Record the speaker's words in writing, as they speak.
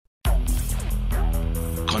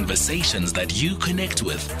Conversations that you connect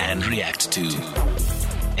with and react to.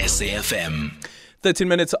 SAFM. 13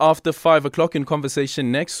 minutes after 5 o'clock, in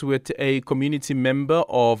conversation next with a community member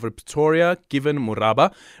of Pretoria, given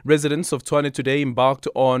Moraba. Residents of Tshwane today embarked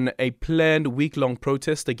on a planned week-long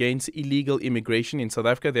protest against illegal immigration in South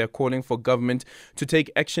Africa. They are calling for government to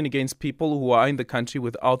take action against people who are in the country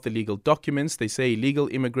without the legal documents. They say illegal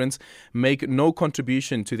immigrants make no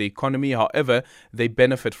contribution to the economy. However, they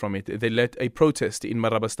benefit from it. They led a protest in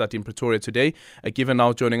Marabastad in Pretoria today. Given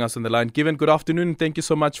now joining us on the line. Given, good afternoon, and thank you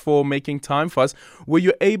so much for making time for us. Were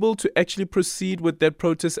you able to actually proceed with that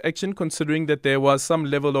protest action, considering that there was some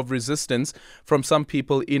level of resistance from some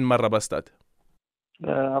people in Marabastad?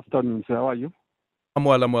 Afternoon, sir. How are you? I'm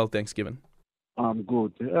well, thanks, Given. I'm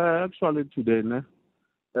good. Actually, today,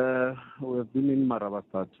 we have been in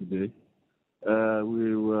Marabastad today.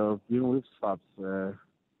 We were been with SAPS.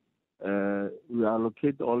 We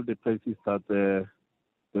allocate all the places that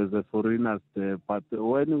there's a foreigners there. But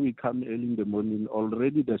when we come early in the morning,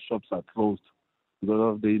 already the shops are closed,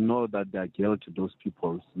 because they know that they are guilty, those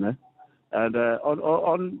people. And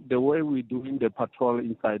on the way we're doing the patrol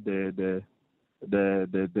inside the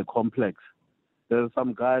complex, there's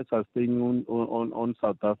some guys are staying on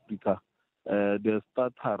South Africa. They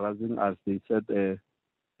start harassing us. They said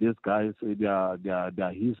these guys, they are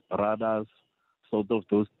his brothers, sort of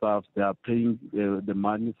those stuff. They are paying the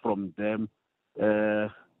money from them.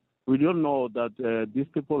 We don't know that these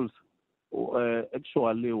people.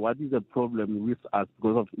 Actually, what is the problem with us?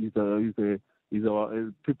 Because of is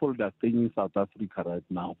people that are staying in South Africa right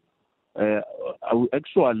now.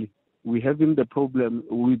 Actually, we having the problem.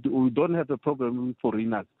 We don't have a problem with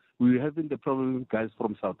foreigners. We're having the problem with guys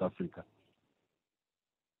from South Africa.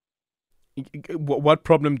 What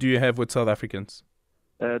problem do you have with South Africans?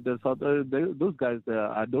 Those guys,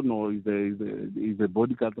 I don't know, is a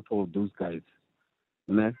bodyguard for those guys.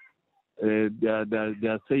 They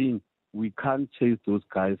are saying we can't chase those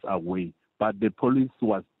guys away, but the police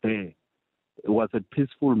was there. It was a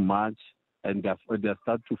peaceful march, and they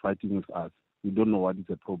start to fighting with us. We don't know what is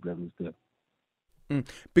the problem with them.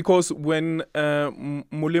 Because when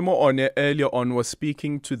Mulimo One earlier on was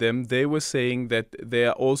speaking to them, they were saying that they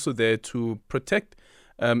are also there to protect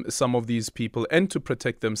some of these people and to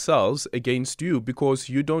protect themselves against you, because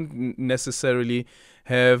you don't necessarily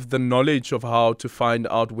have the knowledge of how to find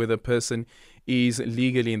out whether a person is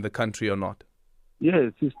legally in the country or not.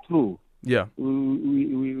 Yes, it's true. Yeah.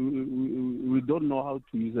 We don't know how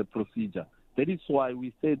to use a procedure. That is why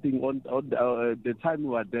we said on the time we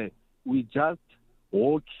were there, we just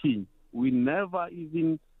walking. We never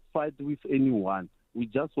even fight with anyone. We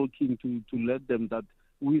just walking to let them that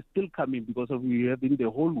we're still coming, because of we having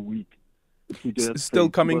the whole week.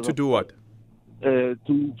 Still coming to do what?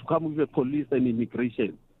 To come with the police and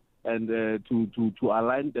immigration, and to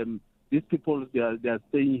align them. These people they are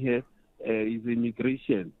staying here is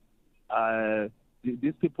immigration.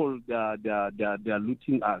 These people they are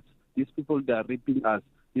looting us. These people they are raping us.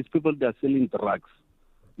 These people they are selling drugs.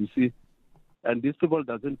 You see, and these people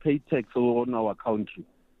doesn't pay tax on our country.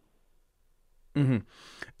 Mm-hmm.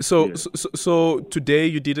 So today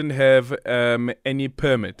you didn't have any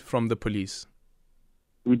permit from the police?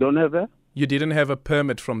 We don't have a? You didn't have a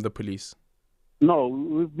permit from the police? No,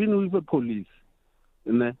 we've been with the police.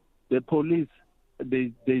 The police,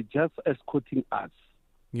 they just escorting us.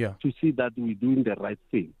 Yeah. To see that we're doing the right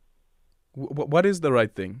thing. What is the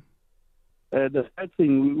right thing? The right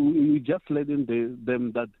thing, we just letting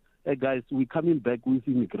them that, hey guys, we're coming back with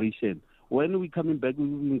immigration. When we're coming back with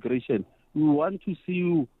immigration, we want to see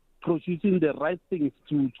you producing the right things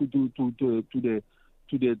to the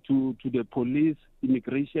police,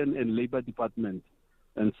 immigration, and labor department,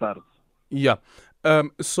 and SARS. Yeah.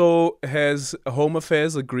 So has Home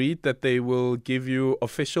Affairs agreed that they will give you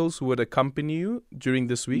officials who would accompany you during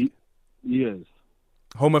this week? Yes.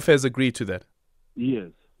 Home Affairs agreed to that?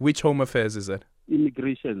 Yes. Which Home Affairs is that?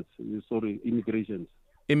 Immigrations.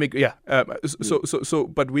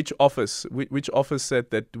 But which office? Which office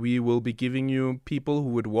said that we will be giving you people who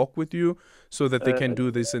would walk with you so that they can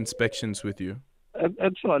do these inspections with you?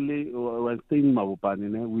 Actually, we're staying in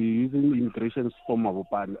Mabopane. We're using immigrations for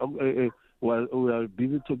Mabopane. We are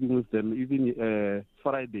busy talking with them. Even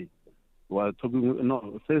Friday,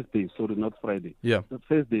 Thursday. Sorry, not Friday. Yeah.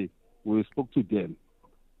 Thursday, we spoke to them.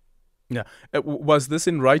 Yeah. Was this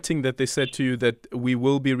in writing that they said to you that we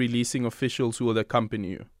will be releasing officials who will accompany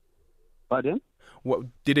you? Pardon?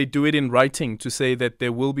 Did they do it in writing to say that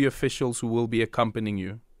there will be officials who will be accompanying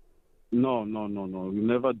you? No. We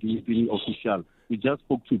never did anything official. We just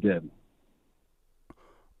spoke to them.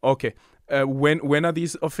 Okay. When are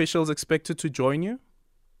these officials expected to join you?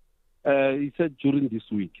 He said during this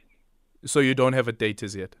week. So you don't have a date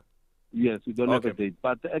as yet? Yes, we don't have a date.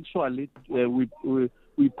 But actually,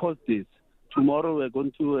 we post this. Tomorrow we're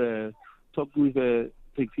going to talk with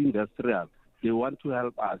taxi industrial. They want to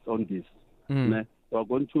help us on this. We're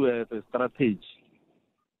going to have a strategy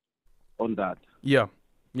on that. Yeah.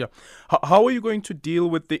 How are you going to deal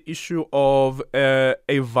with the issue of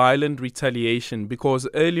a violent retaliation? Because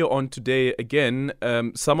earlier on today, again,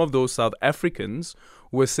 some of those South Africans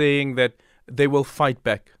were saying that they will fight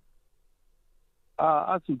back.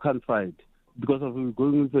 Us, we can't fight because of we're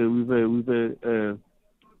going with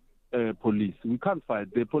police. We can't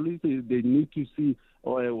fight. The police, they need to see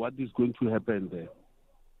what is going to happen there.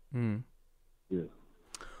 Yes.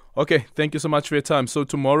 Okay, thank you so much for your time. So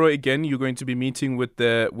tomorrow again, you're going to be meeting with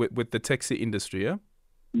the taxi industry, yeah?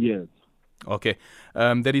 Yes. Okay,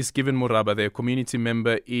 that is given Moraba, they're a community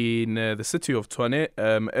member in the city of Tshwane.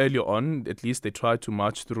 Earlier on, at least, they tried to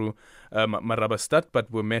march through Marabastad,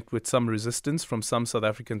 but were met with some resistance from some South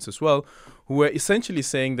Africans as well, who were essentially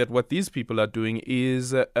saying that what these people are doing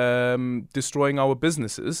is destroying our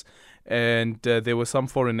businesses. And there were some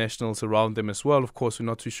foreign nationals around them as well. Of course, we're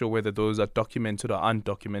not too sure whether those are documented or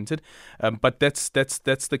undocumented, but that's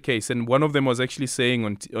the case. And one of them was actually saying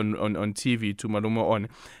on TV to Malumo on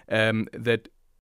that